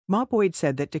Ma Boyd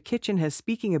said that the kitchen has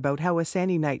speaking about how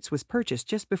Asani Nights was purchased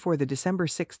just before the December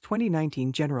 6,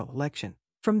 2019 general election.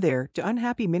 From there, the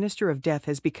unhappy Minister of Death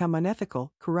has become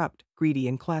unethical, corrupt, greedy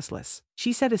and classless.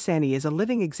 She said Asani is a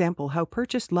living example how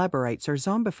purchased laborites are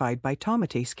zombified by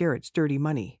Tomatay Skerrit's dirty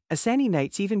money. Asani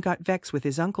Nights even got vexed with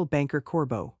his uncle Banker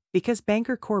Corbo, because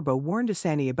Banker Corbo warned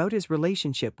Asani about his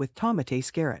relationship with Tomatay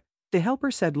Skerrit. The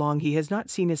helper said long he has not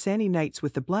seen Asani Nights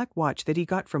with the black watch that he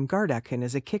got from Gardakan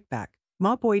as a kickback.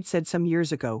 Ma Boyd said some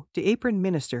years ago, the apron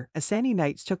minister, Asani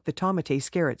Nights took the Tomatay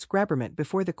Skerrit's Grabberment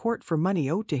before the court for money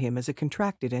owed to him as a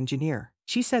contracted engineer.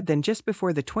 She said then just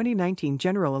before the 2019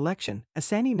 general election,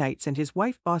 Asani Nights and his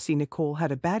wife Bossy Nicole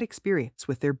had a bad experience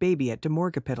with their baby at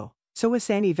DUMBLEC. So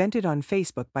Asani vented on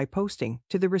Facebook by posting,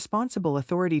 to the responsible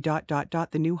authority ... The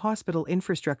new hospital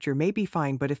infrastructure may be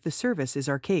fine but if the service is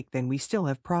archaic then we still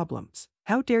have problems.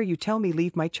 How dare you tell me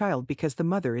leave my child because the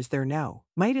mother is there now.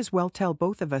 Might as well tell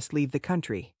both of us leave the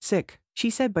country. Sick. She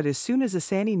said but as soon as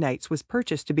Asani Nights was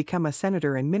purchased to become a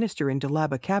senator and minister in the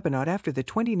Labah Cabinet after the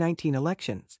 2019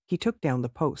 elections, he took down the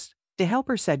post. The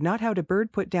helper said not how to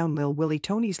bird put down Lil Willie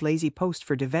Tony's lazy post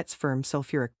for Devet's firm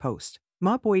sulfuric post.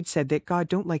 Ma Boyd said that God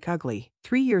don't like ugly.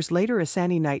 3 years later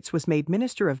Asani Nights was made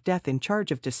Minister of Death in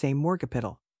charge of the same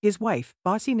morgapital. His wife,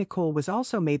 Bossy Nicole was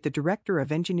also made the Director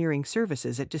of Engineering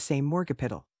Services at the same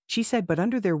morgapital. She said but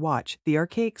under their watch, the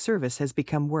archaic service has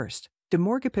become worst. The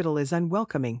morgapital is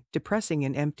unwelcoming, depressing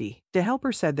and empty. The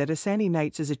helper said that Asani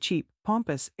Nights is a cheap,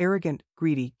 pompous, arrogant,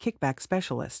 greedy, kickback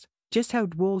specialist. Just how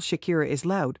Dwol Shakira is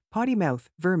loud, potty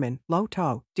mouth, vermin, low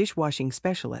tau, dishwashing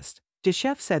specialist. The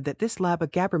chef said that this Labah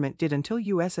Grabberment did until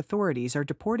U.S. authorities are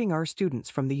deporting our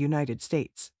students from the United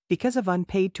States. Because of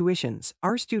unpaid tuitions,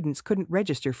 our students couldn't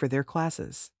register for their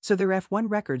classes, so their F1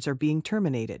 records are being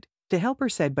terminated. The helper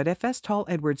said but FS Tall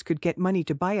Edwards could get money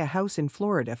to buy a house in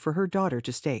Florida for her daughter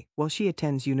to stay while she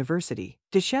attends university.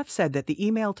 The chef said that the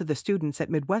email to the students at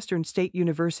Midwestern State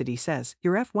University says,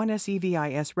 your F1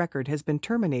 SEVIS record has been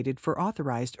terminated for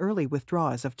authorized early withdrawal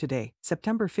as of today,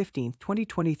 September 15,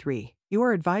 2023. You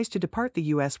are advised to depart the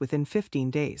U.S. within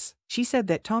 15 days. She said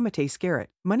that Tomatay Skerrit,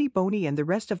 Money Boney and the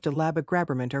rest of the Labah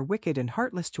Grabberment are wicked and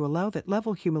heartless to allow that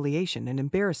level humiliation and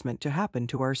embarrassment to happen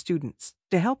to our students.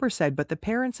 The helper said but the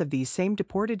parents of these same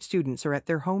deported students are at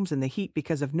their homes in the heat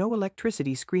because of no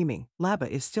electricity screaming,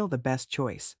 Labah is still the best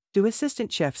choice. The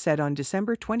assistant chef said on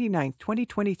December 29,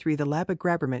 2023 the Labah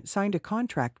Grabberment signed a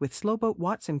contract with Slowboat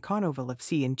Watson Canoville of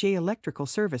C&J Electrical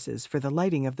Services for the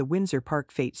lighting of the Windsor Park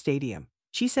Fete Stadium.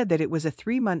 She said that it was a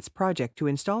 3-month project to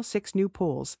install 6 new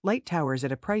poles, light towers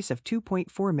at a price of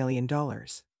 $2.4 million.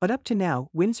 But up to now,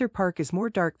 Windsor Park is more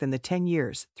dark than the 10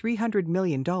 years, $300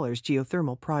 million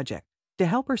geothermal project. The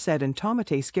helper said and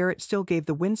Tomatay Skerrit still gave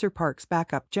the Windsor Park's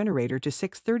backup generator to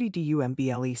 630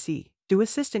 DUMBLEC. The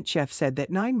assistant chef said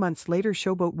that 9 months later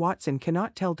Showboat Watson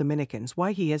cannot tell Dominicans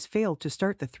why he has failed to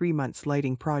start the 3-month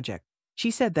lighting project. She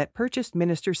said that purchased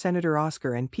Minister Senator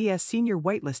Oscar and PS Senior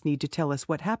Whiteless need to tell us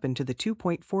what happened to the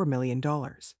 $2.4 million.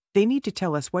 They need to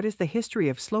tell us what is the history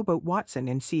of Slowboat Watson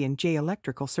and C&J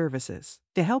Electrical Services.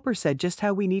 The helper said just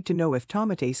how we need to know if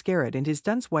Tomatay Skerrit and his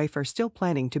Dunce Wife are still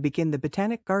planning to begin the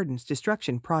Botanic Gardens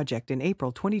Destruction Project in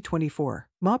April 2024.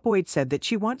 Ma Boyd said that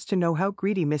she wants to know how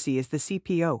greedy Missy is the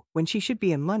CPO when she should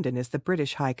be in London as the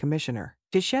British High Commissioner.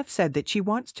 The chef said that she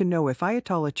wants to know if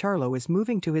Ayatollah Charlo is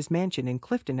moving to his mansion in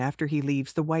Clifton after he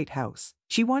leaves the White House.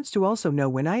 She wants to also know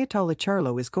when Ayatollah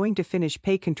Charlo is going to finish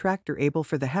pay contractor Abel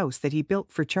for the house that he built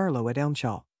for Charlo at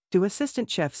Elmshall. The assistant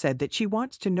chef said that she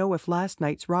wants to know if last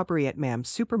night's robbery at Mam's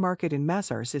supermarket in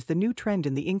Mazars is the new trend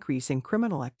in the increase in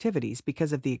criminal activities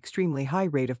because of the extremely high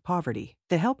rate of poverty.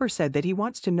 The helper said that he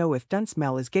wants to know if Dunce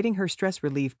Mel is getting her stress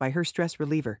relieved by her stress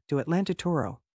reliever, to Atlanta Toro.